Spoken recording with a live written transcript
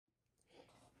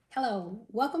Hello,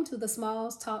 welcome to the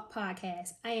Smalls Talk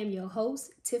podcast. I am your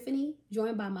host, Tiffany,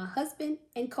 joined by my husband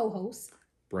and co host,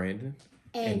 Brandon,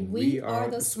 and and we we are are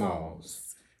the the Smalls.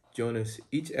 Smalls. Join us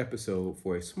each episode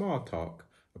for a small talk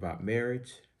about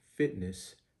marriage,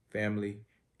 fitness, family,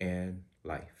 and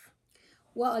life.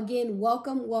 Well, again,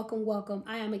 welcome, welcome, welcome.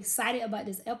 I am excited about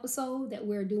this episode that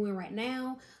we're doing right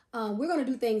now. We're going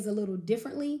to do things a little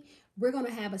differently. We're going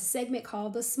to have a segment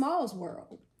called the Smalls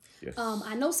World. I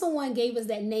Yes. know someone gave us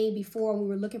that name before when we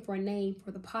were looking for a name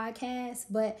for the podcast,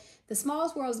 but the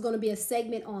Smalls World is going to be a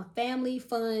segment on family,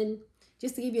 fun,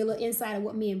 just to give you a little insight of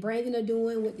what me and Brandon are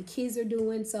doing, what the kids are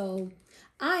doing. So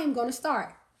I am going to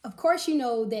start. Of course, you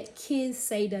know that kids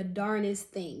say the darnest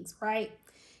things, right?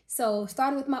 So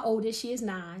starting with my oldest, she is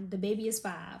 9, the baby is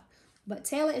 5, but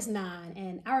Taylor is 9,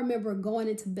 and I remember going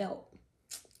into Belt,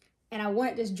 and I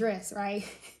wanted this dress, right?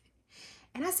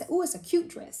 And I said, "Oh, it's a cute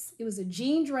dress." It was a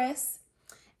jean dress.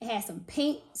 It had some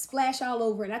paint splash all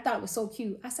over it. And I thought it was so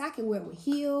cute. I said, I can wear it with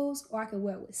heels or I can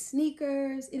wear it with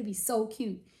sneakers. It'd be so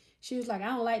cute. She was like, "I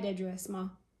don't like that dress,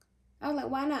 Mom." I was like,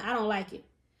 "Why not?" "I don't like it."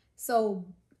 So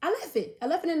I left it. I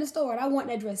left it in the store and I want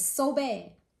that dress so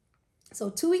bad. So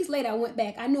 2 weeks later, I went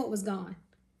back. I knew it was gone.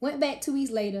 Went back 2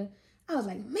 weeks later. I was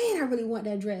like, "Man, I really want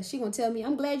that dress." She gonna tell me,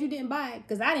 "I'm glad you didn't buy it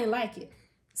because I didn't like it."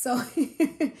 So,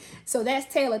 so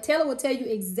that's Taylor. Taylor will tell you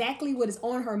exactly what is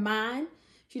on her mind.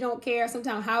 She don't care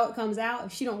sometimes how it comes out.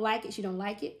 If she don't like it, she don't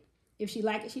like it. If she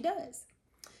like it, she does.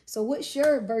 So what's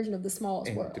your version of the Smalls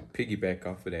And to world? piggyback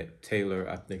off of that, Taylor,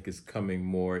 I think, is coming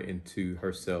more into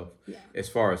herself Yeah. as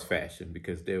far as fashion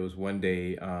because there was one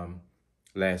day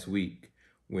last week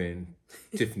when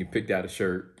Tiffany picked out a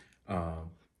shirt. I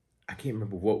can't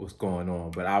remember what was going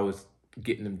on, but I was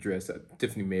getting them dressed.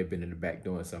 Tiffany may have been in the back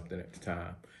doing something at the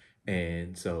time.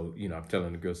 And so, I'm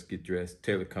telling the girls to get dressed.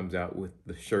 Taylor comes out with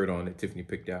the shirt on that Tiffany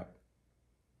picked out.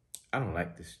 I don't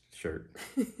like this shirt.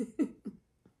 She It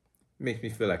makes me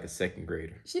feel like a second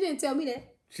grader. didn't tell me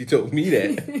that. She told me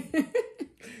that.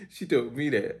 She told me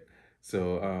that.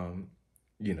 So,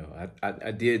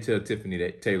 I did tell Tiffany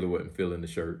that Taylor wasn't feeling the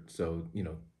shirt. So,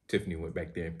 Tiffany went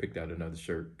back there and picked out another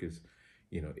shirt because,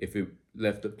 if it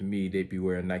left up to me, they'd be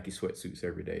wearing Nike sweatsuits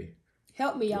every day.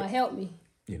 Help me, y'all. But, Help me.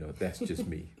 that's just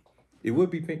me. It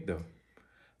would be pink though.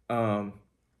 Um,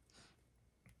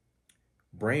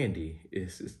 Brandy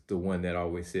is the one that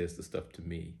always says the stuff to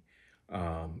me.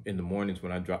 In the mornings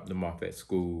when I drop them off at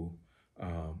school,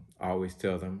 I always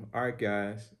tell them, "All right,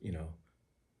 guys,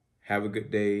 have a good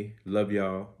day. Love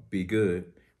y'all. Be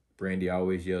good." Brandy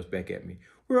always yells back at me,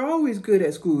 "We're always good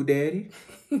at school, Daddy."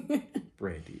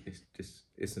 Brandy,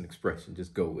 it's an expression.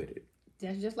 Just go with it.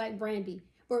 That's just like Brandy.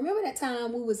 But remember that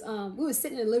time we was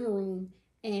sitting in the living room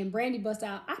and Brandy bust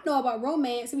out, "I know about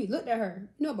romance." And we looked at her,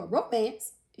 "You know about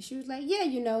romance?" And she was like, "Yeah,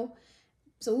 you know."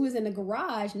 So we was in the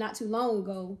garage not too long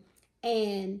ago,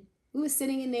 and we was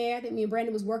sitting in there. I think me and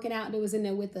Brandon was working out, and it was in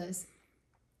there with us.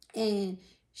 And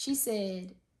she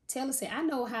said, Taylor said, "I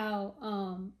know how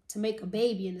to make a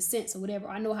baby in the sense or whatever.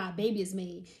 I know how a baby is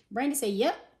made." Brandy said,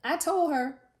 "Yep, I told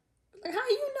her." Like, "How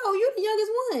you know? You're the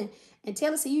youngest one." And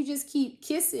Taylor said, "You just keep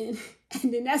kissing,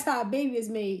 and then that's how a baby is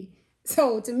made."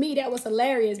 So to me, that was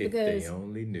hilarious If they because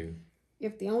only knew.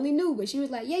 if they only knew. But she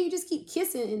was like, "Yeah, you just keep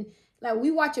kissing." And like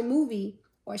we watch a movie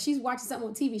or she's watching something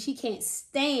on TV, she can't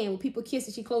stand when people kiss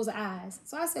and she closes her eyes.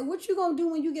 So I said, "What you gonna do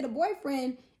when you get a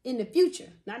boyfriend in the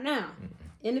future? Not now,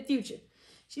 in the future."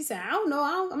 She said, "I don't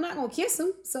know. I'm not gonna kiss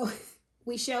him." So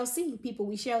we shall see, people.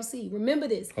 We shall see. Remember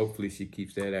this. Hopefully, she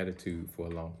keeps that attitude for a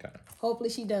long time.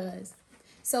 Hopefully she does.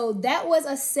 So that was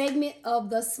a segment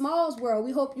of the Smalls World.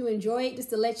 We hope you enjoyed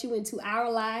just to let you into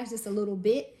our lives just a little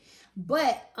bit.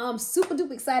 But I'm super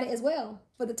duper excited as well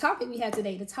for the topic we have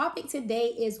today. The topic today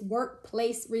is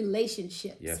workplace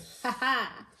relationships. Yes. Haha.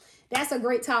 That's a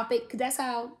great topic because that's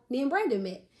how me and Brandon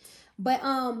met. But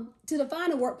to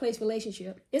define a workplace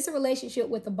relationship, it's a relationship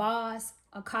with a boss,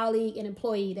 a colleague, an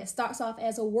employee that starts off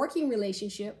as a working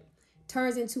relationship,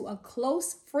 turns into a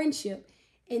close friendship,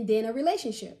 and then a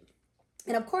relationship.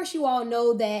 And of course, you all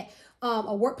know that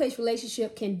a workplace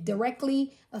relationship can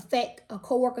directly affect a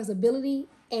coworker's ability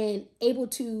and able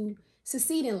to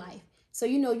succeed in life. So,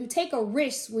 you take a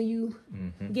risk when you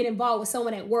get involved with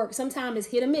someone at work. Sometimes it's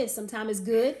hit or miss. Sometimes it's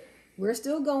good. We're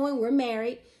still going. We're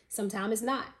married. Sometimes it's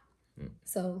not.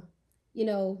 So, you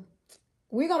know,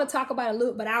 we're going to talk about a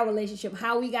little bit our relationship,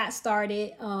 how we got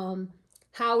started,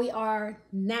 how we are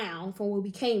now from where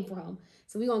we came from.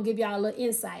 So we're going to give y'all a little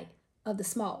insight of the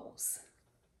Smalls.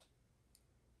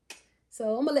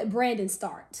 So I'm going to let Brandon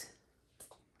start.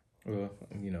 Well,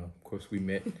 of course, we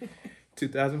met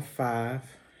 2005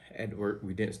 at work.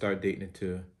 We didn't start dating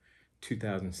until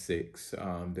 2006.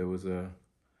 There was a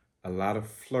a lot of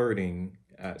flirting,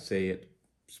 I'd say,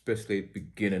 especially at the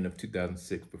beginning of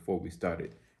 2006 before we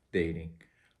started dating.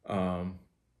 Um,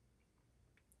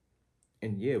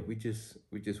 and yeah, we just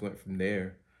went from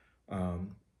there.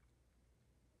 Um,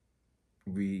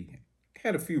 we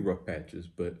had a few rough patches,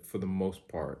 but for the most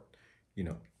part,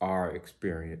 our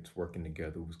experience working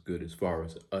together was good as far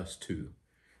as us two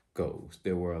goes.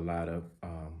 There were a lot of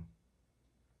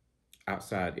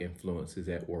outside influences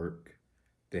at work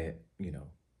that,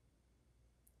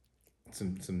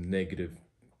 some negative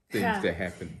things Ha. that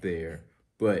happened there.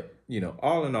 But,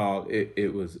 all in all,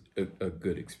 it was a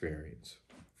good experience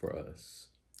for us.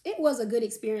 It was a good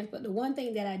experience, but the one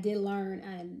thing that I did learn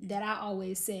and that I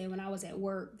always said when I was at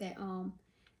work that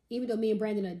even though me and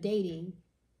Brandon are dating,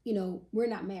 we're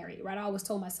not married, right? I always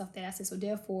told myself that. I said, so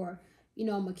therefore, I'm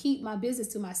gonna keep my business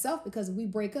to myself because if we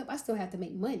break up, I still have to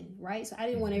make money, right? So I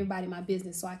didn't want Hmm. everybody in my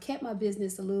business. So I kept my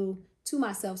business a little to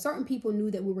myself. Certain people knew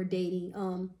that we were dating.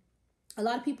 A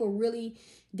lot of people really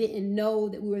didn't know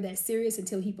that we were that serious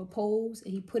until he proposed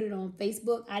and he put it on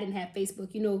Facebook. I didn't have Facebook.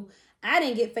 I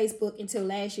didn't get Facebook until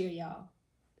last year, y'all.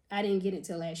 I didn't get it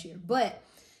till last year. But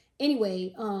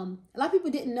anyway, a lot of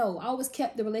people didn't know. I always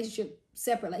kept the relationship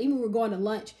separate. Like even when we were going to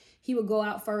lunch, he would go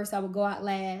out first, I would go out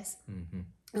last. Hmm.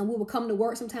 And we would come to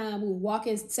work sometime. We would walk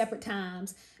in separate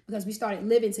times because we started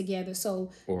living together.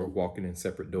 So Or walking in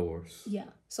separate doors. yeah.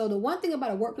 So the one thing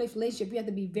about a workplace relationship, you have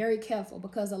to be very careful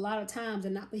because a lot of times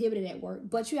they're not prohibited at work,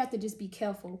 but you have to just be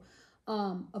careful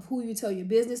of who you tell your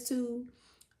business to.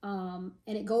 And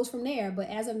it goes from there. But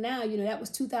as of now, that was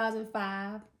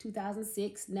 2005,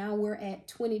 2006. Now we're at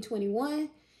 2021,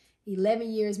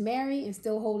 11 years married and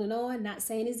still holding on. Not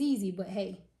saying it's easy, but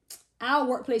hey, our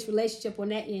workplace relationship on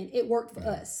that end, it worked for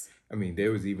Yeah. us. I mean,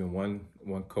 there was even one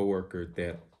coworker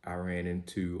that I ran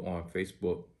into on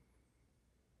Facebook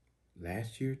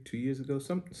last year, 2 years ago,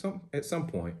 some at some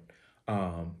point.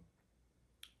 Um,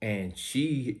 and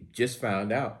she just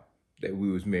found out that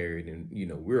we was married, and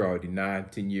we're already 9,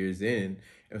 10 years in.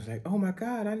 It was like, oh my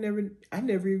God, I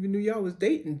never even knew y'all was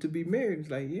dating to be married. It's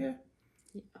like, yeah,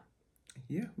 Yeah,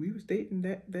 yeah, we was dating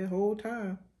that whole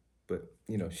time, but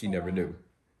she for a never while. knew.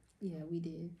 Yeah, we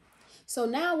did. So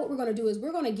now what we're going to do is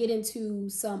we're going to get into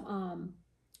some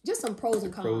just some pros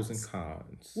and Pros and cons.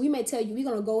 cons. We may tell you we're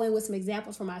going to go in with some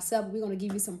examples from myself, but we're going to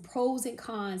give you some pros and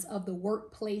cons of the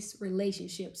workplace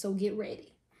relationship. So get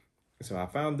ready. So I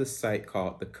found this site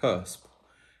called The Cusp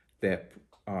that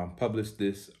published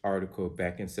this article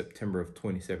back in September of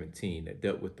 2017 that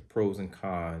dealt with the pros and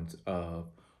cons of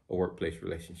a workplace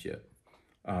relationship.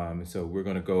 And so we're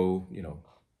going to go,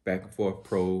 back and forth,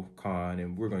 pro, con,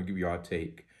 and we're going to give you our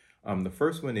take. The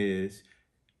first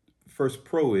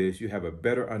pro is you have a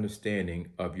better understanding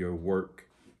of your work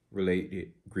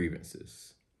related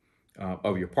grievances,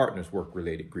 of your partner's work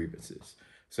related grievances.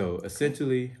 So Okay.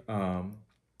 essentially,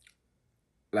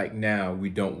 like now we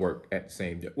don't work at the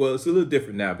same well, it's a little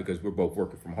different now because we're both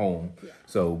working from home, Yeah.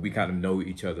 so we kind of know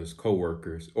each other's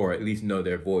coworkers, or at least know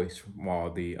their voice from all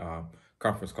the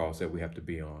conference calls that we have to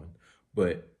be on.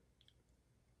 But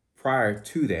prior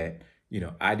to that,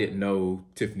 I didn't know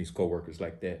Tiffany's coworkers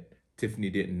like that. Tiffany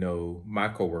didn't know my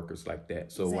coworkers like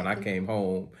that. So when I Exactly. came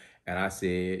home and I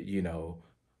said,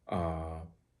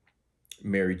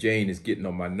 Mary Jane is getting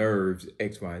on my nerves,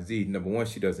 X, Y, and Z. Number one,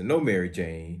 she doesn't know Mary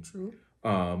Jane. True.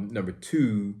 Number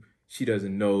two, she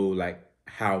doesn't know like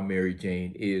how Mary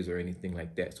Jane is or anything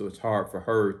like that. So you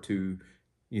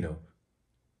know,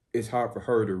 it's hard for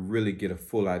her to really get a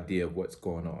full idea of what's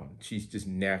going on. She's just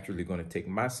naturally going to take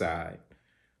my side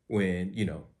when,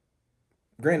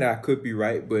 granted, I could be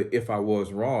right, but if I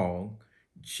was wrong,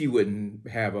 she wouldn't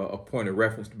have a point of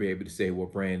reference to be able to say, well,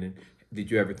 Brandon, did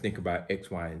you ever think about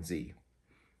X, Y, and Z?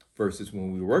 Versus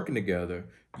when we were working together,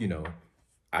 you know,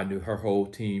 I knew her whole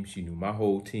team. She knew my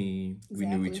whole team. We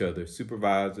knew each Exactly. other's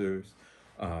supervisors.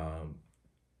 Um,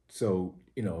 so,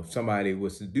 if somebody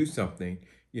was to do something,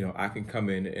 I can come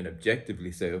in and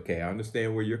objectively say, okay, I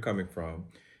understand where you're coming from.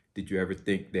 Did you ever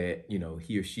think that,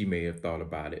 he or she may have thought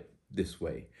about it this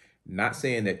way? Not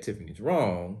saying that Tiffany's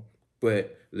wrong,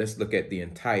 but let's look at the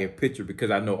entire picture because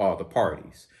I know all the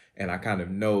parties and I kind of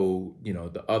know,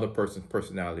 the other person's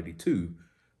personality too.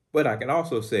 But I can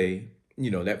also say,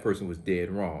 that person was dead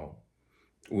wrong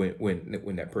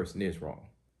when that person is wrong.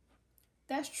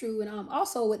 That's true. And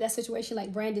also with that situation,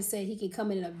 like Brandon said, he can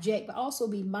come in and object, but also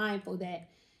be mindful that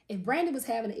if Brandon was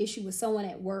having an issue with someone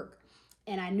at work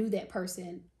and I knew that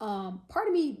person, part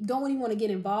of me don't even want to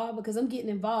get involved because I'm getting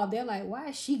involved. They're like, why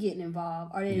is she getting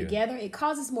involved? Are they Yeah. together? It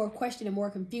causes more question and more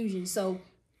confusion. So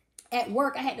at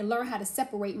work, I had to learn how to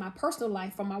separate my personal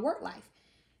life from my work life.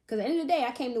 Because at the end of the day,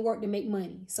 I came to work to make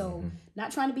money. So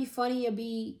not trying to be funny or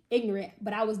be ignorant,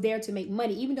 but I was there to make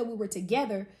money. Even though we were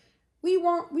together, we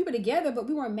were together, but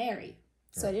we weren't married.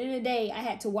 So at the end of the day, I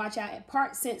had to watch out at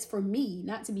part sense for me,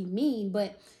 not to be mean,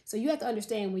 but so you have to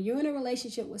understand when you're in a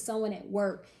relationship with someone at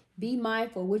work, be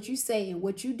mindful of what you say and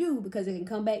what you do because it can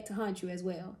come back to haunt you as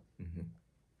well.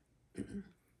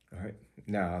 All right.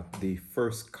 Now, the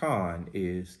first con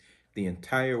is the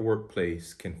entire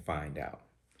workplace can find out.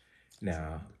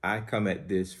 Now, I come at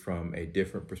this from a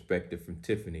different perspective from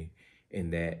Tiffany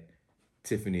in that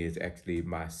Tiffany is actually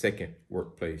my second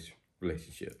workplace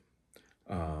relationship.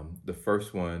 The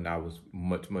first one, I was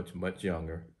much, much, much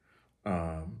younger,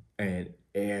 and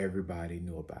everybody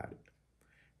knew about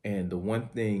it. And the one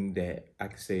thing that I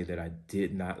could say that I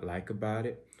did not like about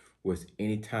it was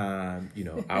anytime,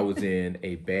 I was in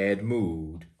a bad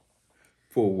mood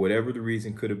for whatever the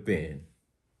reason could have been,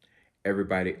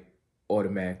 everybody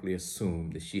automatically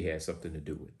assumed that she had something to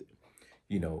do with it.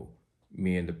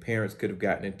 Me and the parents could have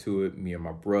gotten into it, me and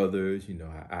my brothers,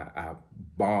 I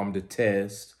bombed a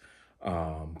test.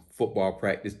 Football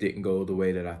practice didn't go the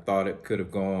way that I thought it could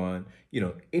have gone.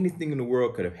 Anything in the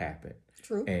world could have happened.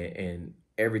 True. And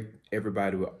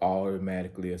everybody would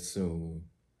automatically assume,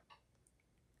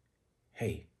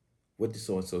 hey, what did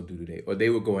so-and-so do today? Or they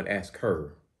would go and ask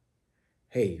her,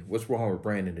 hey, what's wrong with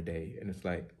Brandon today? And it's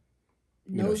like,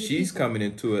 she's coming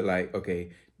into it like,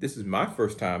 okay, this is my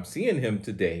first time seeing him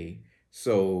today.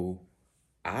 So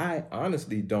I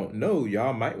honestly don't know.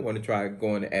 Y'all might want to try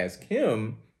going to ask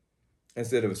him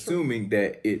instead of assuming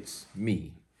that it's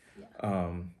me. Yeah.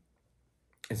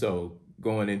 And so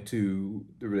going into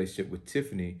the relationship with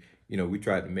Tiffany, we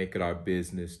tried to make it our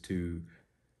business to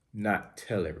not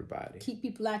tell everybody. Keep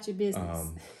people out your business.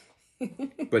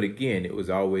 But again, it was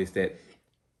always that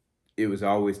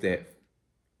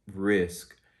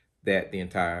risk that the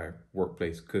entire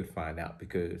workplace could find out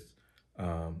because,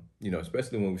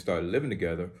 especially when we started living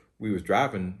together, we was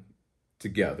driving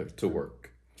together to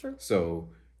work. True. So,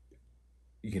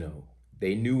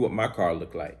 they knew what my car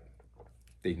looked like.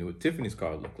 They knew what Tiffany's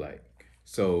car looked like.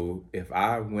 So if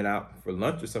I went out for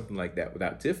lunch or something like that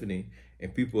without Tiffany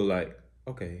and people are like,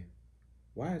 okay,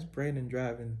 why is Brandon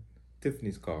driving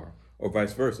Tiffany's car? Or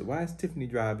vice versa. Why is Tiffany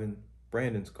driving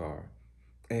Brandon's car?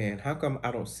 And how come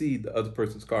I don't see the other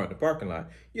person's car in the parking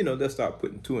lot? They'll start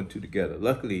putting two and two together.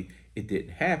 Luckily, it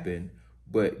didn't happen,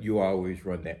 but you always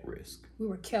run that risk. We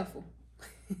were careful.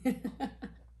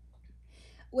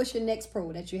 What's your next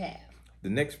pro that you have? The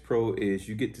next pro is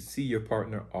you get to see your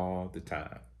partner all the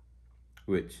time,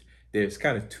 which there's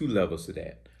kind of two levels to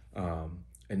that.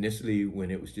 Initially, when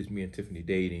it was just me and Tiffany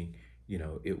dating,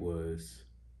 it was,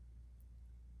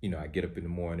 I get up in the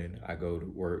morning, I go to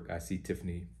work, I see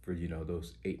Tiffany for,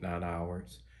 those 8-9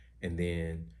 hours. And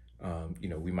then,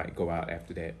 we might go out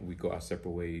after that. We go our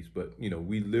separate ways. But,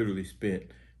 we literally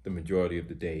spent the majority of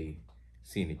the day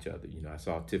seeing each other. I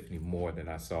saw Tiffany more than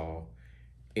I saw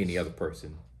any other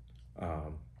person.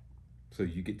 So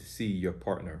you get to see your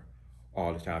partner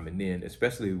all the time. And then,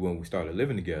 especially when we started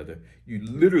living together, you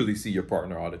literally see your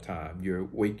partner all the time. You're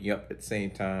waking up at the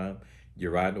same time.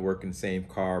 You're riding to work in the same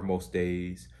car most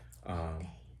days.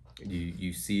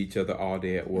 You see each other all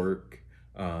day at work,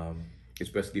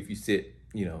 especially if you sit,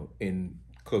 in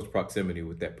close proximity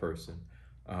with that person.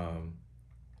 And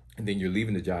then you're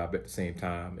leaving the job at the same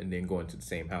time and then going to the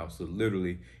same house. So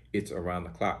literally, it's around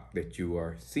the clock that you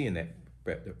are seeing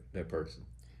that person.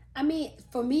 I mean,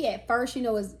 for me at first,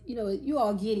 it's, you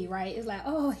all get it, right? It's like,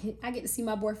 oh, I get to see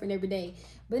my boyfriend every day.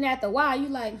 But then after a while, you're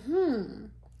like,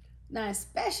 Now,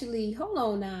 especially, hold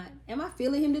on now, am I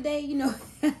feeling him today?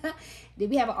 Did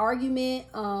we have an argument?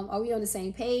 Are we on the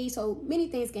same page? So many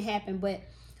things can happen, but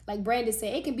like Brandon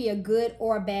said, it can be a good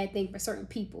or a bad thing for certain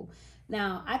people.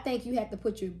 Now, I think you have to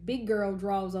put your big girl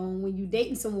draws on when you're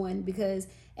dating someone because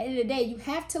at the end of the day, you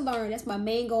have to learn. That's my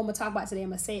main goal I'm going to talk about today. I'm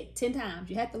going to say it 10 times.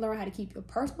 You have to learn how to keep your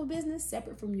personal business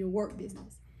separate from your work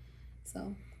business.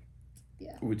 So,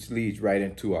 yeah. Which leads right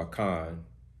into our con.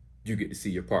 You get to see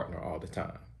your partner all the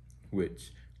time,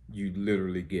 which you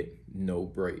literally get no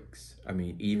breaks. I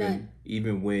mean,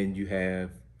 even when you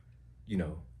have,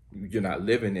 you're not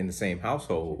living in the same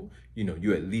household,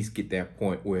 you at least get that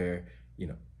point where,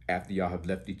 after y'all have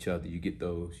left each other, you get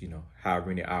those, however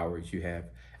many hours you have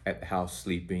at the house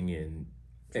sleeping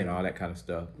and all that kind of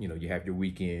stuff. You have your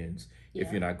weekends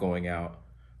if you're not going out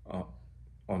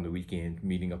on the weekend,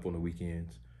 meeting up on the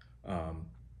weekends.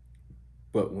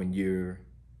 But when you're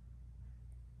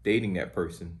dating that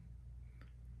person,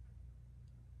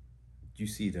 you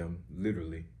see them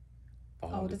literally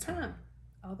all the time.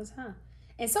 All the time.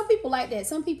 And some people like that.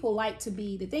 Some people like to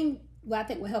be, the thing what I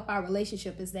think will help our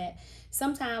relationship is that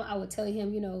sometimes I would tell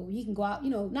him, you can go out,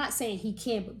 not saying he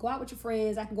can, but go out with your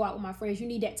friends. I can go out with my friends. You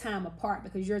need that time apart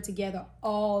because you're together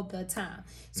all the time.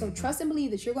 So trust and believe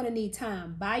that you're going to need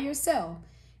time by yourself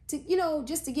to,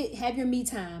 just to have your me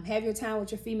time, have your time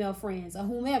with your female friends or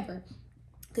whomever,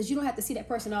 because you don't have to see that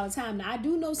person all the time. Now, I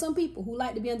do know some people who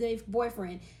like to be under their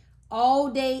boyfriend all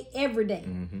day, every day.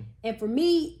 And for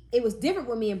me, it was different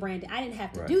with me and Brandon. I didn't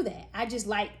have to do that. I just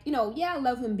like, I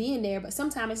love him being there, but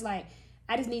sometimes it's like,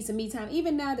 I just need some me time.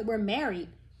 Even now that we're married,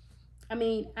 I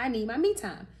need my me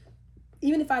time.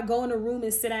 Even if I go in a room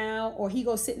and sit down, or he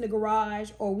goes sit in the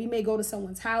garage, or we may go to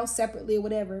someone's house separately or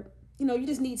whatever, you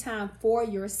just need time for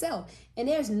yourself. And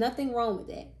there's nothing wrong with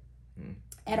that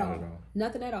at all.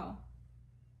 Nothing at all.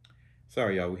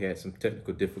 Sorry, y'all, we had some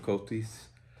technical difficulties.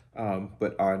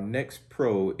 But our next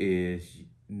pro is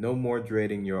no more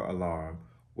dreading your alarm.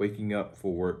 Waking up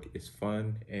for work is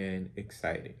fun and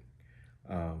exciting.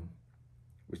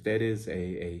 Which that is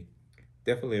a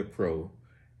definitely a pro,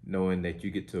 knowing that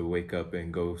you get to wake up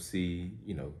and go see,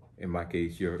 in my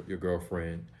case, your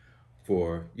girlfriend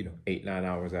for, 8-9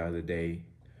 hours out of the day,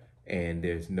 and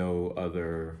there's no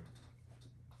other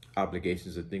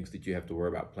obligations or things that you have to worry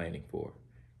about planning for.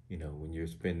 When you're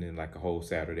spending like a whole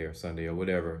Saturday or Sunday or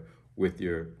whatever with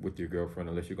your girlfriend,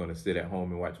 unless you're going to sit at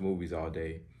home and watch movies all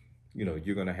day,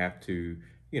 you're going to have to,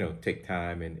 take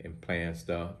time and plan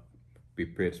stuff, be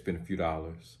prepared to spend a few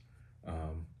dollars,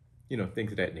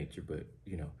 things of that nature. But,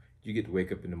 you get to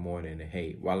wake up in the morning and,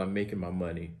 hey, while I'm making my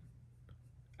money,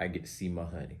 I get to see my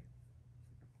honey.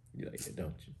 You like that,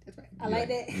 don't you? That's right. I like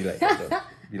that. You like that, don't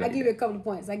you? I give you a couple of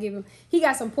points. He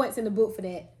got some points in the book for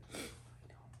that.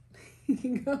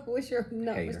 What's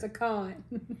the con?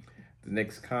 The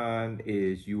next con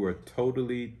is you are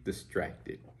totally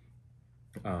distracted.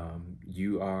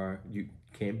 You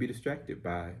can be distracted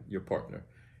by your partner.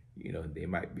 They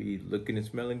might be looking and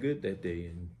smelling good that day,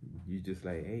 and you just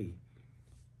like, hey,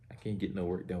 I can't get no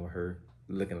work done with her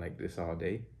looking like this all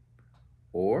day.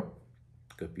 Or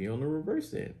could be on the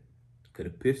reverse end. Could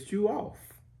have pissed you off.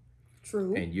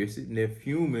 True. And you're sitting there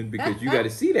fuming because you got to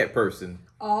see that person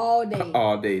all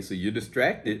day. So you're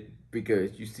distracted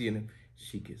because you see them.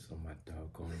 She gets on my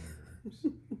doggone nerves.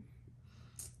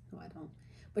 No, I don't.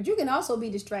 But you can also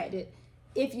be distracted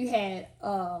if you had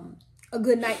a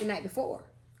good night the night before.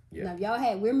 Yeah. Now, if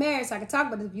y'all we're married, so I can talk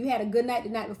about this. If you had a good night the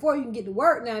night before, you can get to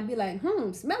work now and be like,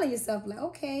 smelling yourself. Like,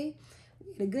 okay,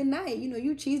 we had a good night.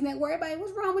 You cheesing that word. Everybody,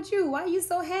 what's wrong with you? Why are you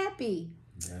so happy?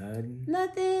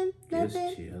 Nothing. Just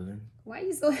chilling. Why are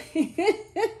you so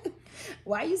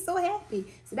happy?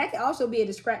 So that can also be a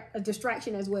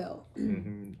distraction as well.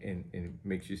 And it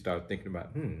makes you start thinking about,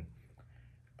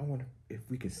 I wonder if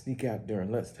we can sneak out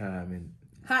during lunchtime and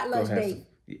hot lunch date.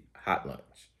 Hot lunch.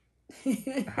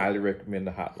 I highly recommend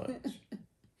the hot lunch.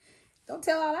 Don't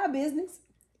tell all our business.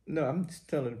 No, I'm just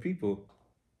telling people,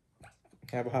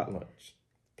 have a hot lunch.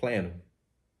 Plan them.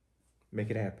 Make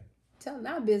it happen. Telling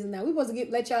our business now. We supposed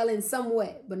to let y'all in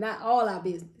somewhat, but not all our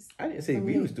business. I didn't say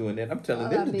we was doing that. I'm telling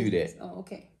them to do that. Oh,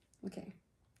 okay.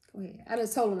 Go ahead. I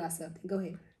just told on ourselves. Go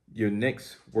ahead. The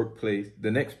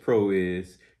next pro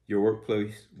is your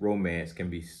workplace romance can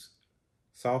be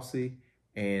saucy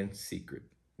and secret,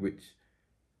 which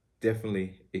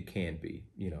definitely it can be,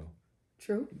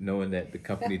 True. Knowing that the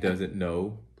company doesn't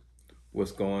know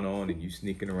what's going on and you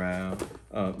sneaking around.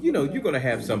 You're going to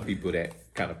have some people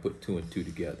that kind of put 2 and 2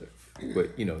 together.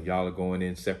 But, y'all are going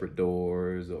in separate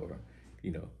doors or,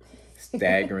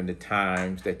 staggering the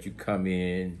times that you come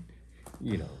in,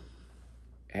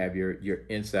 have your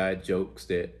inside jokes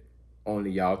that only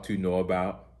y'all two know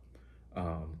about.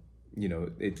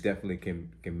 It definitely can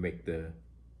make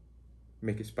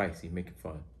it spicy, make it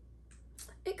fun.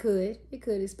 It could,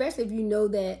 especially if you know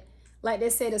that, like they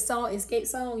said, a song, escape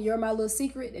song, You're My Little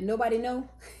Secret, and nobody know.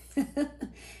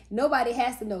 Nobody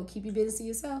has to know. Keep your business to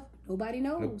yourself. Nobody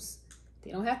knows. Nope.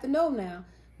 They don't have to know now.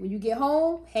 When you get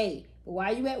home, hey, but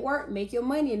while you at work, make your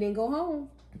money and then go home.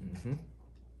 Mm-hmm.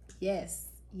 Yes,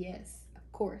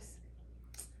 of course.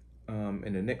 And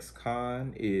the next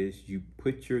con is you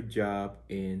put your job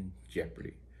in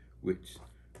jeopardy, which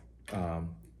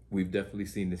we've definitely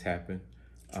seen this happen.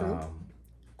 True.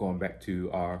 Going back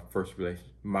to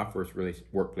my first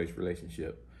workplace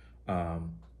relationship,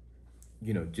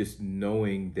 just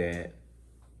knowing that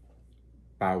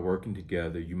by working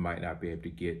together, you might not be able to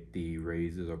get the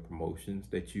raises or promotions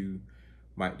that you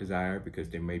might desire because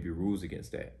there may be rules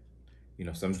against that.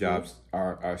 Some jobs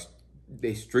are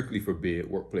they strictly forbid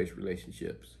workplace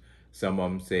relationships. Some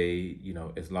of them say,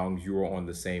 as long as you're on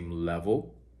the same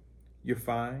level, you're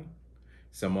fine.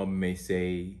 Some of them may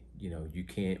say, you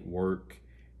can't work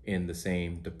in the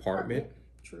same department.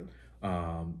 True.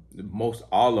 Most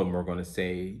all of them are going to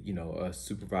say, a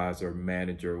supervisor,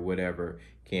 manager, whatever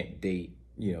can't date,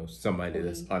 somebody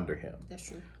that's under him. That's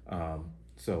true.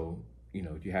 So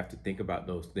you have to think about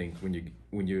those things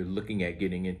when you're looking at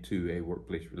getting into a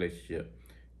workplace relationship.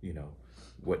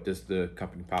 What does the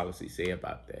company policy say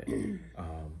about that?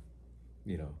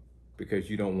 Because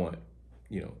you don't want,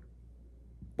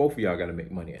 both of y'all got to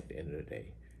make money at the end of the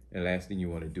day. And the last thing you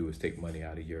want to do is take money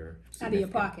out of your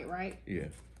pocket, right? Yeah,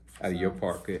 out of your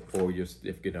pocket or your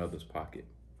significant other's pocket.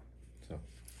 So.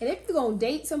 And if you're gonna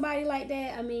date somebody like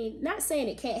that, I mean, not saying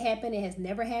it can't happen. It has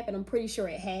never happened. I'm pretty sure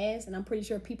it has, and I'm pretty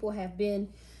sure people have been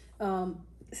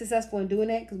successful in doing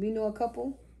that because we know a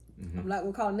couple. Mm-hmm. I'm not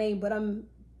gonna call a name, but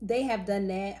they have done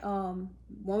that. One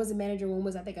was a manager, one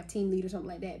was I think a team lead or something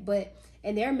like that.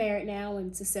 And they're married now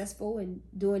and successful and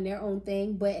doing their own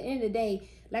thing. But at the end of the day,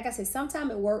 like I said,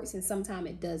 sometimes it works and sometimes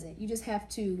it doesn't. You just have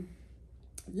to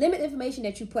limit the information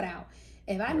that you put out.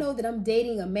 If I know that I'm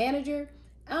dating a manager,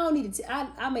 I don't need to.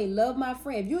 I may love my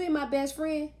friend. If you ain't my best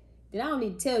friend, then I don't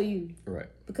need to tell you. Right.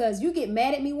 Because you get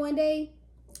mad at me one day,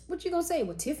 what you gonna say?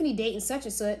 Well, Tiffany dating such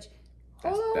and such.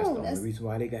 That's the only reason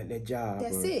why they got that job.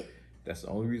 That's it. That's the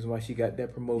only reason why she got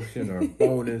that promotion or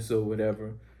bonus or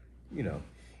whatever,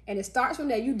 And it starts from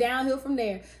there. You downhill from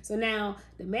there. So now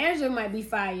the manager might be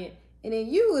fired, and then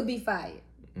you would be fired.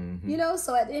 Mm-hmm.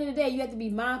 So at the end of the day, you have to be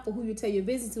mindful who you tell your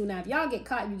business to. Now, if y'all get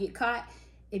caught, you get caught.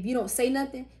 If you don't say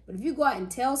nothing, but if you go out and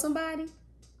tell somebody,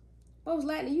 most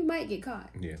likely you might get caught.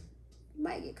 Yeah. You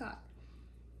might get caught.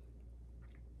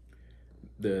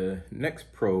 The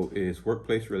next pro is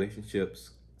workplace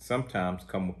relationships sometimes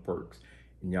come with perks.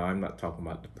 And y'all, I'm not talking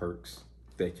about the perks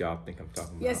that y'all think I'm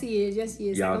talking about. Yes, he is.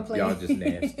 Y'all just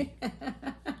nasty.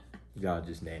 Y'all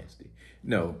just nasty.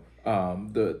 No,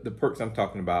 the perks I'm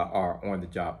talking about are on the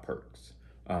job perks.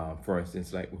 For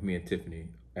instance, like with me and Tiffany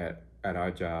at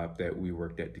our job that we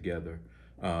worked at together,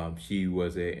 she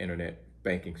was an internet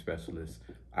banking specialist.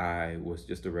 I was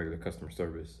just a regular customer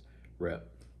service rep.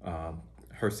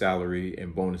 Her salary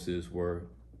and bonuses were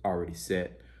already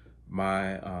set.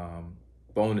 My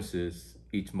bonuses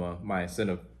each month, my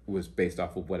incentive was based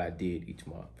off of what I did each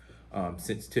month.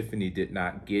 Since Tiffany did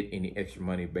not get any extra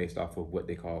money based off of what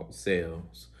they call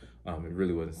sales, it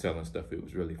really wasn't selling stuff. It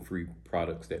was really free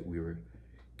products that we were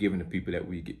giving to people that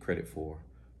we get credit for.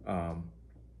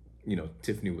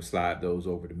 Tiffany would slide those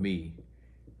over to me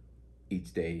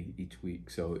each day, each week.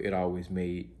 So it always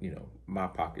made, my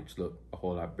pockets look a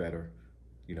whole lot better,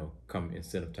 come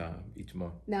incentive time each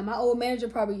month. Now, my old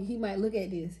manager he might look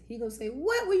at this. He gonna say,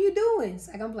 "What were you doing?" It's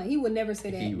like I'm playing. He would never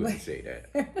say that. He wouldn't say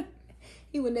that.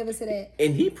 He would never say that.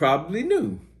 And he probably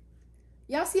knew.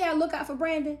 Y'all see how I look out for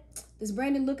Brandon? Does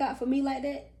Brandon look out for me like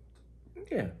that?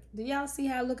 Yeah. Do y'all see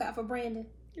how I look out for Brandon?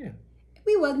 Yeah.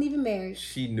 We wasn't even married.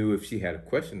 She knew if she had a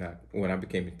question, when I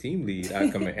became a team lead,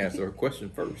 I'd come and answer her question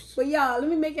first. But y'all, let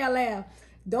me make y'all laugh.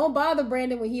 Don't bother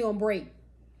Brandon when he on break.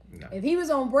 No. If he was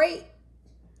on break,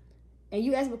 and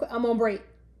you ask me, I'm on break.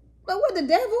 But what the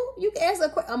devil? You can ask a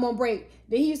question, I'm on break.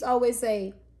 Then he used to always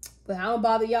say, but I don't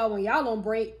bother y'all when y'all on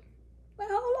break. Like,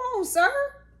 hold on, sir.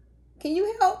 Can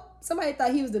you help? Somebody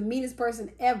thought he was the meanest person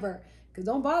ever. Because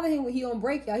don't bother him when he on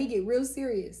break, y'all. He get real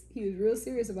serious. He was real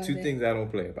serious about that. Two things I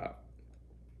don't play about.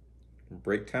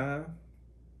 Break time.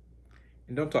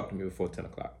 And don't talk to me before 10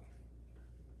 o'clock.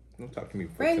 Don't talk to me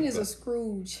before Brandon 10 is o'clock. a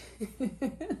Scrooge.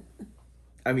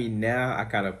 I mean, now I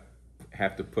kind of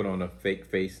have to put on a fake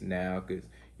face now because,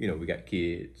 we got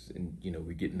kids and,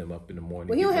 we getting them up in the morning.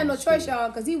 Well, he don't have no choice, y'all,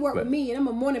 because he work with me and I'm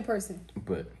a morning person.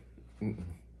 But he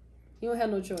don't have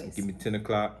no choice. Give me 10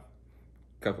 o'clock,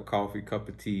 cup of coffee, cup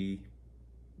of tea,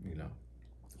 He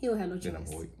don't have no choice. Then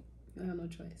I'm awake. He don't have no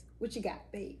choice. What you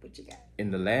got, babe? What you got?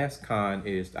 And the last con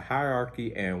is the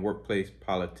hierarchy and workplace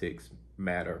politics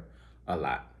matter a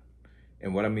lot.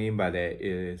 And what I mean by that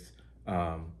is,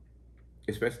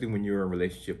 especially when you're in a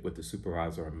relationship with a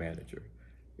supervisor or manager,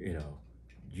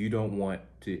 you don't want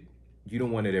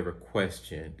it ever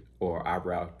questioned or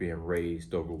eyebrows being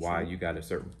raised over why you got a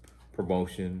certain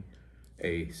promotion,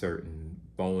 a certain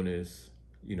bonus,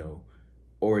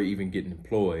 or even getting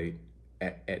employed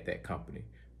at that company.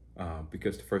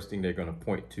 Because the first thing they're going to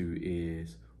point to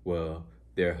is, well,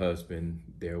 their husband,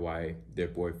 their wife, their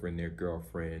boyfriend, their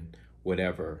girlfriend,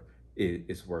 whatever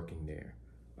is working there.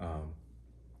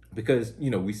 Because,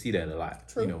 we see that a lot.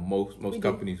 True. Most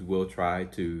companies will try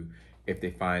to, if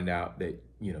they find out that,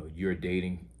 you're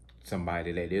dating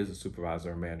somebody that is a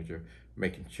supervisor or manager,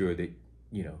 making sure that,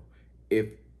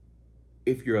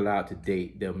 if you're allowed to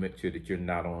date, they'll make sure that you're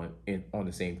not on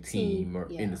the same team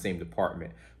or in the same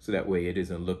department. So that way it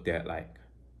isn't looked at like,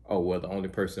 oh, well, the only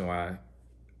person why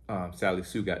Sally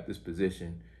Sue got this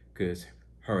position because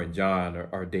her and John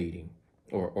are dating,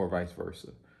 or vice versa.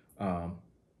 Um,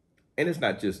 and it's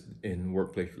not just in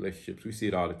workplace relationships. We see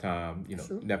it all the time.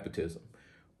 True. Nepotism.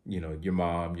 Your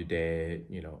mom, your dad,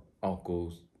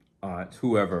 uncles, aunts,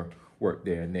 whoever work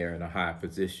there, and they're in a high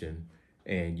position,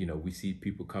 and we see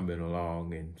people coming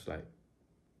along, and it's like,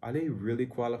 are they really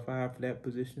qualified for that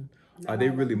position? Are they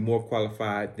really more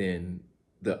qualified than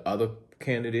the other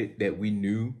candidate that we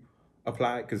knew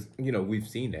applied? Because we've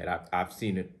seen that. I've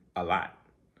seen it a lot,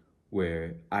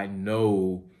 where I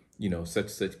know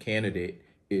such candidate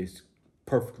is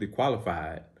perfectly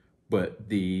qualified, but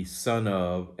the son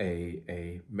of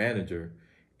a manager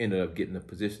ended up getting a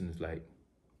position. It's like,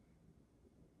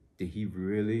 did he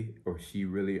really or she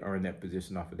really earn that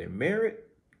position off of their merit,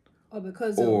 or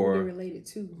because of who they're related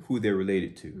to? Who they're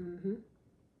related to. Mm-hmm.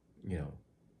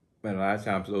 And a lot of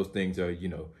times those things are,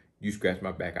 you scratch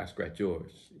my back, I scratch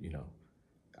yours.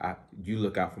 You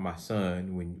look out for my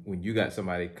son. When you got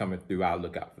somebody coming through, I'll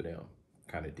look out for them,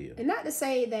 kind of deal. And not to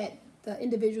say that the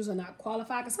individuals are not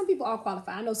qualified, because some people are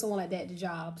qualified. I know someone like that at the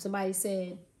job. Somebody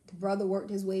said the brother worked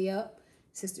his way up,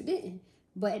 sister didn't.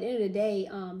 But at the end of the day,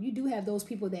 you do have those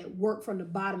people that work from the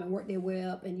bottom and work their way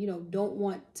up, and don't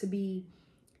want to be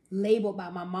labeled by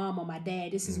my mom or my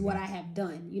dad. This is what I have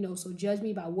done. So judge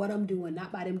me by what I'm doing,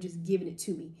 not by them just giving it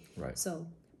to me. Right. So,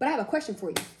 but I have a question for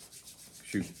you.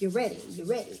 Shoot. You're ready.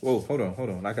 Whoa, hold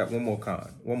on. I got one more con.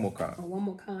 Oh, one more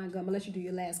con. I'm gonna let you do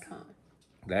your last con.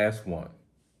 Last one.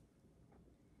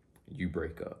 You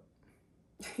break up.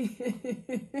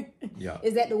 Yeah.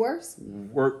 Is that the worst?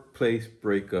 Workplace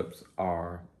breakups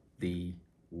are the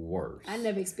worst. I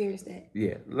never experienced that.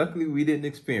 Yeah. Luckily, we didn't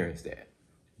experience that.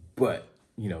 But,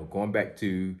 going back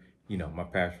to, my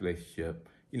past relationship,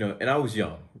 and I was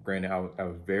young. Granted, I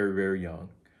was very, very young.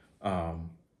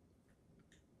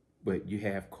 But you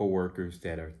have coworkers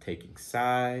that are taking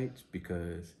sides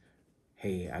because,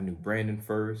 hey, I knew Brandon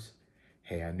first.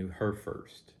 Hey, I knew her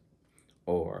first.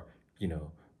 Or,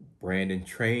 Brandon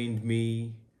trained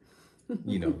me,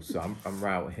 so I'm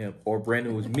riding with him. Or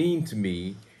Brandon was mean to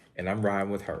me and I'm riding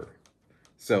with her.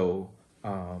 So,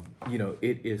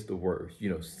 it is the worst,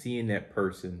 seeing that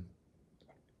person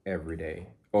every day,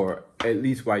 or at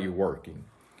least while you're working,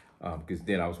 because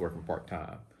then I was working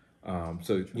part-time.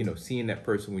 So, seeing that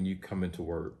person when you come into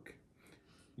work,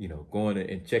 going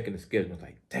and checking the schedule,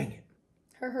 like, dang it.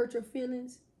 Her hurt your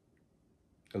feelings?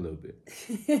 A little bit.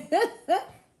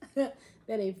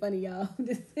 That ain't funny, y'all.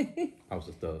 I was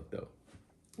a thug, though.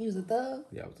 You was a thug?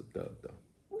 Yeah, I was a thug, though.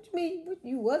 What you mean?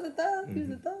 You was a thug? Mm-hmm. You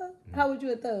was a thug? Mm-hmm. How was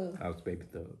you a thug? I was a baby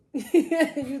thug.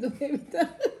 You was a baby thug.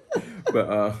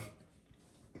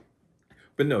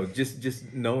 But no,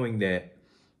 just knowing that,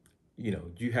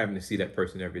 you having to see that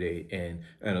person every day, and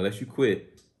unless you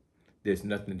quit, there's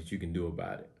nothing that you can do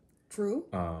about it. True.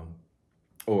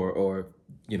 Or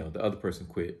the other person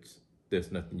quits,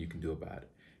 there's nothing you can do about it.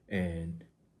 And,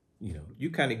 you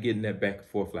kind of getting that back and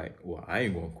forth, like, well, I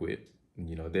ain't going to quit. And,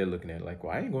 they're looking at it like,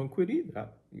 well, I ain't going to quit either,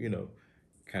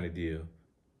 kind of deal.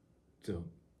 So,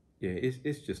 yeah,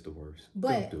 it's just the worst.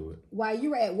 But don't do it. While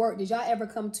you were at work, did y'all ever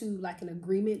come to like an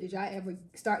agreement? Did y'all ever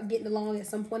start getting along at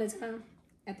some point in time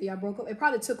after y'all broke up? It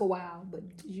probably took a while,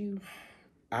 but did you?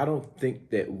 I don't think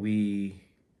that we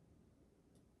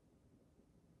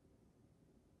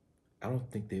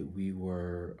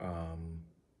were,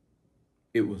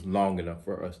 it was long enough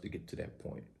for us to get to that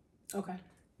point. Okay.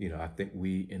 I think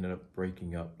we ended up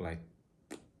breaking up like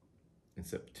in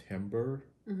September.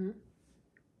 Mm-hmm.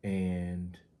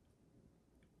 And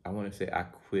I want to say I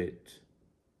quit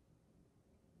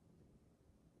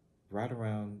right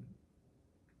around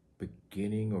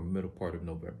beginning or middle part of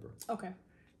November. Okay.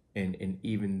 And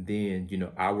even then,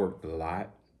 I worked a lot.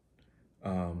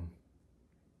 I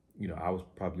was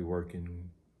probably working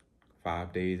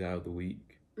 5 days out of the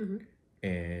week. Mm-hmm.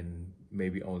 And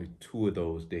maybe only 2 of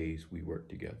those days we worked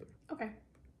together. Okay.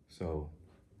 So,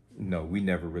 no, we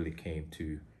never really came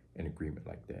to an agreement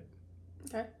like that.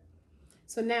 Okay.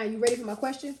 So now, you ready for my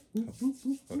question?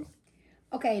 Hold on.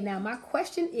 Okay, now my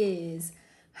question is,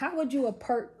 how would you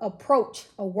approach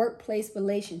a workplace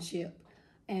relationship,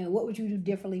 and what would you do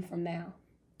differently from now?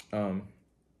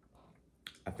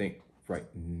 I think right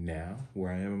now,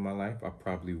 where I am in my life, I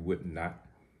probably would not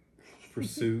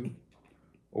pursue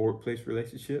a workplace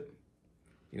relationship.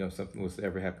 If something was to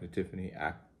ever happen to Tiffany,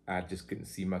 I just couldn't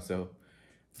see myself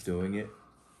doing it.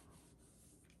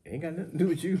 It ain't got nothing to do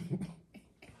with you.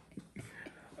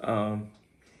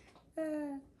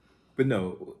 But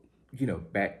no,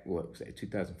 back, what was that,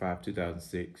 2005,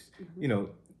 2006, mm-hmm.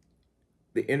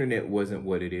 The internet wasn't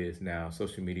what it is now.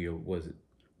 Social media wasn't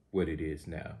what it is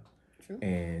now. True.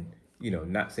 And,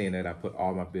 not saying that I put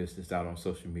all my business out on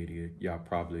social media. Y'all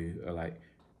probably are like,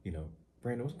 you know,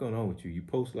 Brandon, what's going on with you? You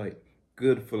post like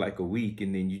good for like a week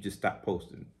and then you just stop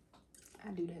posting.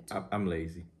 I do that too. I'm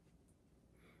lazy.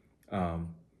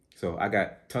 So I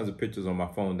got tons of pictures on my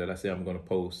phone that I say I'm going to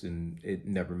post and it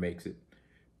never makes it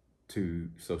to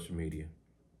social media.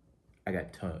 I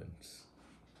got tons.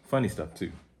 Funny stuff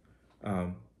too.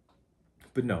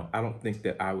 But no, I don't think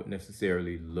that I would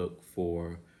necessarily look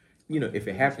for, if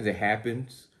it happens, it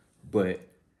happens. But,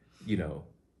 you know,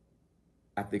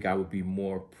 I think I would be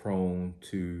more prone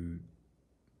to,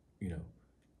 you know,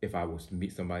 if I was to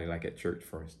meet somebody like at church,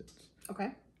 for instance,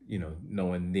 Okay.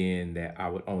 knowing then that I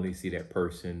would only see that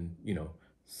person,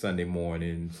 Sunday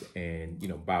mornings and,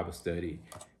 Bible study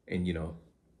and,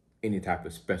 any type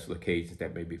of special occasions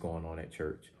that may be going on at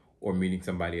church or meeting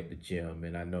somebody at the gym.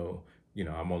 And I know,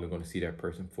 I'm only going to see that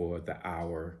person for the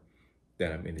hour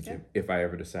that I'm in the gym if I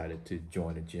ever decided to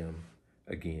join a gym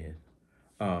again.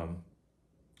 So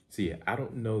yeah, I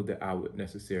don't know that I would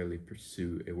necessarily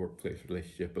pursue a workplace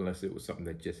relationship unless it was something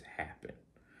that just happened.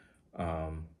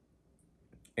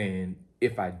 And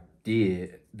if I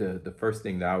did, the first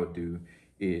thing that I would do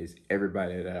is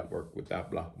everybody that I work with, I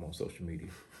block them on social media.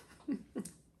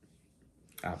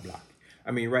 I block. I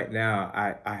mean, right now,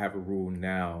 I have a rule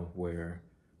now where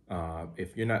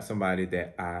if you're not somebody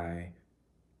that I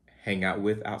hang out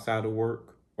with outside of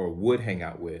work or would hang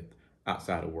out with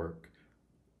outside of work,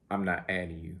 I'm not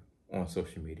adding you on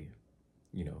social media.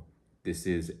 This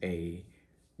is a,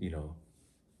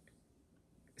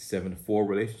 7 to 4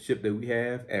 relationship that we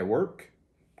have at work.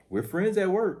 We're friends at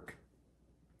work.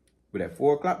 But at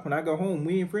 4 o'clock when I go home,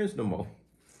 we ain't friends no more.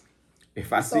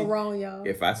 That's so wrong, y'all.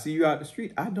 If I see you out the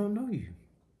street, I don't know you.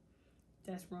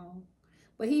 That's wrong.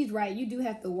 But he's right. You do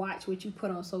have to watch what you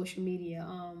put on social media.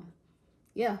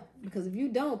 Yeah, because if you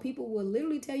don't, people will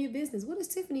literally tell your business. What is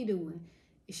Tiffany doing?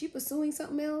 Is she pursuing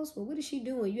something else? Well, what is she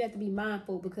doing? You have to be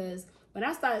mindful because when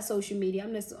I started social media,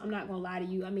 I'm not gonna lie to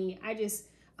you. I mean,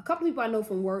 a couple people I know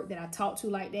from work that I talk to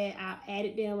like that, I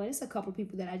added them, and it's a couple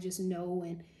people that I just know,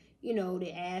 and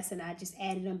they asked, and I just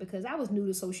added them because I was new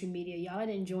to social media, y'all. I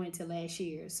didn't join until last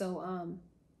year, so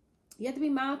you have to be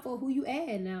mindful of who you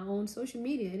add now on social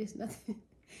media. It's nothing.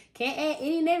 Can't add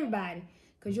any and everybody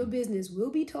because your business will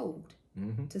be told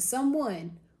to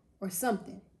someone or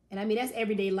something. And I mean, that's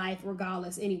everyday life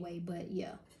regardless anyway, but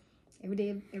yeah,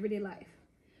 everyday life.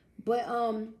 But,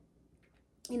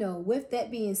 with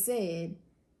that being said,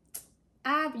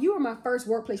 you were my first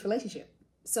workplace relationship.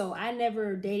 So I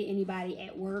never dated anybody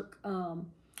at work. I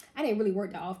didn't really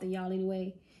work that often, y'all,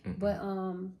 anyway. But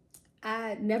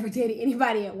I never dated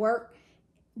anybody at work.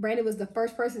 Brandon was the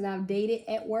first person I've dated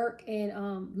at work.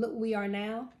 And look where we are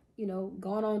now,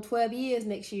 going on 12 years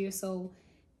next year. So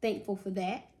thankful for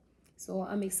that. So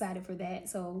I'm excited for that.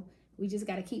 So we just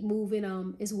got to keep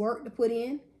moving. It's work to put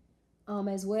in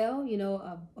as well.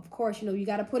 Of course, you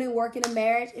got to put in work in a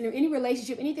marriage. In any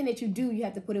relationship, anything that you do, you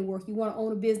have to put in work. You want to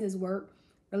own a business, work,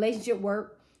 relationship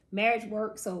work, marriage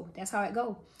work. So that's how it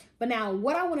goes. But now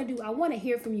what I want to do, I want to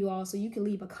hear from you all so you can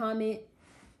leave a comment.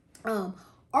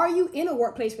 Are you in a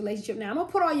workplace relationship now? I'm going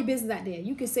to put all your business out there.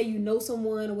 You can say you know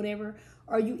someone or whatever.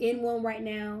 Are you in one right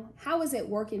now? How is it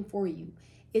working for you?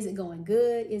 Is it going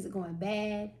good? Is it going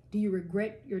bad? Do you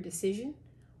regret your decision?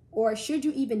 Or should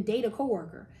you even date a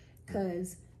coworker?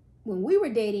 Because when we were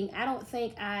dating, I don't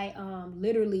think I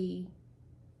literally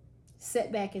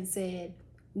sat back and said,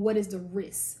 what is the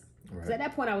risk? Because at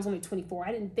that point I was only 24.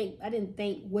 I didn't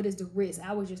think what is the risk.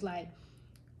 I was just like,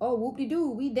 oh,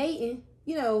 whoop-de-doo, we dating,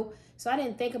 So I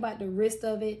didn't think about the risk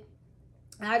of it.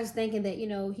 I was just thinking that,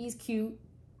 he's cute.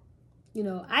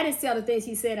 I didn't say all the things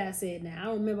he said I said now. I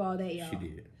don't remember all that, y'all. She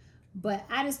did. But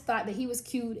I just thought that he was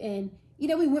cute. And,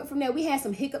 we went from there. We had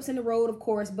some hiccups in the road, of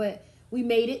course, but we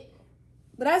made it.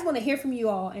 But I just want to hear from you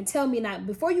all and tell me now,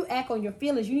 before you act on your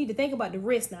feelings, you need to think about the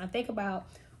risk now. Think about,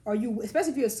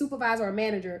 especially if you're a supervisor or a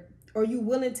manager, are you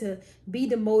willing to be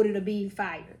demoted or be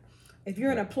fired? If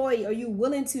you're an employee, are you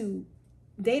willing to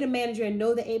date a manager and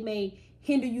know that it may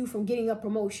hinder you from getting a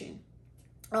promotion?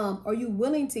 Are you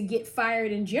willing to get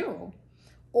fired in general?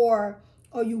 Or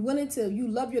are you willing to, you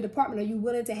love your department, are you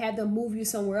willing to have them move you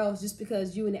somewhere else just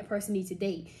because you and that person need to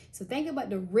date? So think about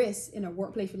the risks in a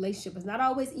workplace relationship. It's not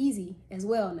always easy as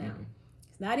well now.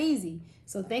 It's not easy.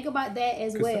 So think about that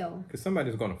as well. Because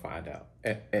somebody's going to find out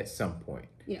at some point.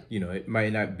 Yeah. It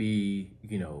might not be,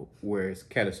 where it's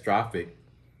catastrophic,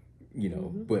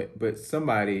 but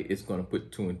somebody is going to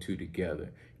put 2 and 2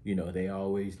 together. They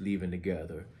always leaving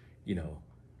together,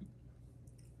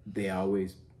 they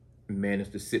always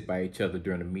manage to sit by each other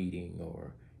during a meeting,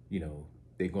 or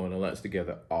they're going to lunch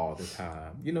together all the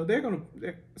time.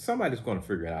 Somebody's gonna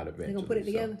figure it out eventually. They're gonna put it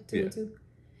together, So, two and two.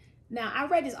 Now, I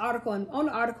read this article, and on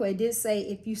the article, it did say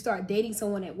if you start dating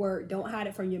someone at work, don't hide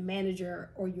it from your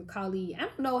manager or your colleague. I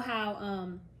don't know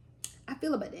how I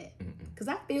feel about that, because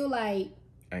I feel like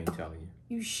I ain't telling you.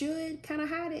 you should kind of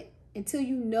hide it until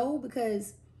you know,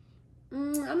 because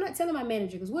I'm not telling my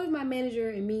manager, because what if my manager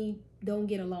and me don't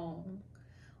get along?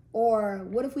 Or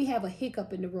what if we have a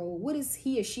hiccup in the road? What is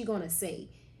he or she gonna say?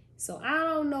 So I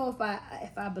don't know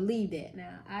if I believe that.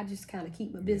 Now I just kind of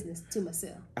keep my business to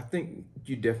myself. I think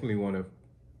you definitely want to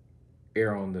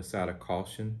err on the side of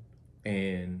caution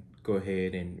and go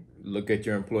ahead and look at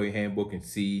your employee handbook and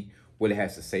see what it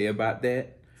has to say about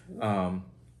that.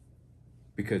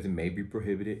 Because it may be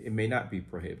prohibited, it may not be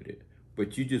prohibited,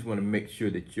 but you just want to make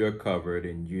sure that you're covered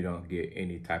and you don't get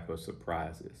any type of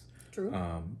surprises. True.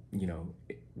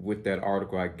 With that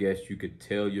article, I guess you could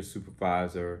tell your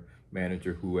supervisor,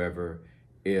 manager, whoever,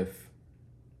 if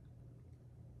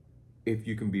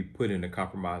you can be put in a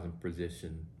compromising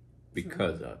position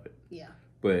because of it. Yeah.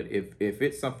 But if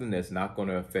it's something that's not going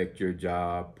to affect your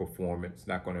job performance,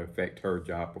 not going to affect her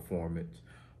job performance,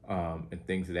 and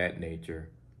things of that nature,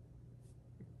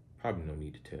 probably no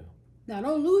need to tell. Now,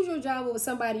 don't lose your job over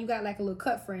somebody you got like a little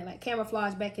cut friend, like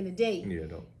camouflage back in the day. Yeah,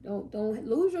 Don't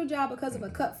lose your job because of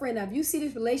a cut friend. Now, if you see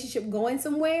this relationship going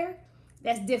somewhere,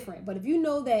 that's different. But if you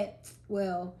know that,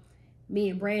 well, me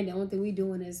and Brandon, the only thing we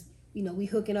doing is, we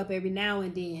hooking up every now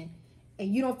and then,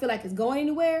 and you don't feel like it's going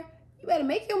anywhere, you better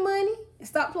make your money and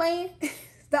stop playing.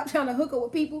 Stop trying to hook up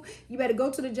with people. You better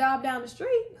go to the job down the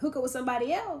street, hook up with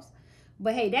somebody else.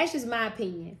 But hey, that's just my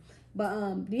opinion.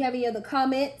 But do you have any other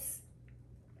comments?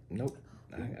 Nope.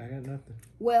 I got nothing.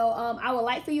 Well, I would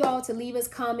like for you all to leave us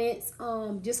comments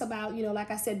just about,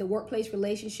 like I said, the workplace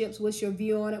relationships. What's your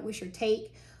view on it? What's your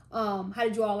take? How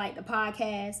did you all like the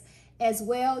podcast? As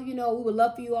well, we would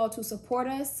love for you all to support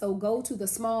us. So go to The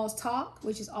Smalls Talk,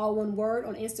 which is all one word,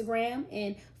 on Instagram,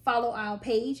 and follow our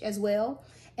page as well.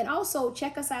 And also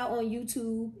check us out on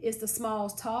YouTube. It's The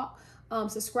Smalls Talk.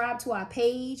 Subscribe to our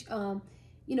page.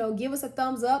 Give us a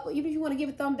thumbs up, or even if you want to give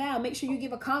a thumb down, make sure you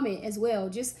give a comment as well.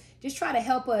 Just try to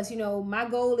help us. My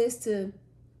goal is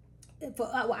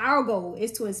our goal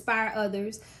is to inspire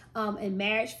others in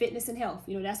marriage, fitness, and health.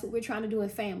 That's what we're trying to do in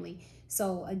family.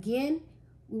 So again,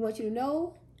 we want you to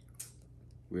know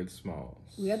we're the Smalls.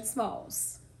 We are the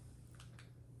Smalls.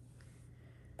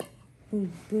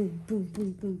 Boom, boom, boom,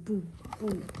 boom, boom, boom,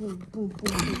 boom, boom, boom, boom, boom,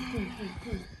 boom,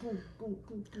 boom, boom, boom,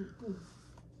 boom, boom, boom.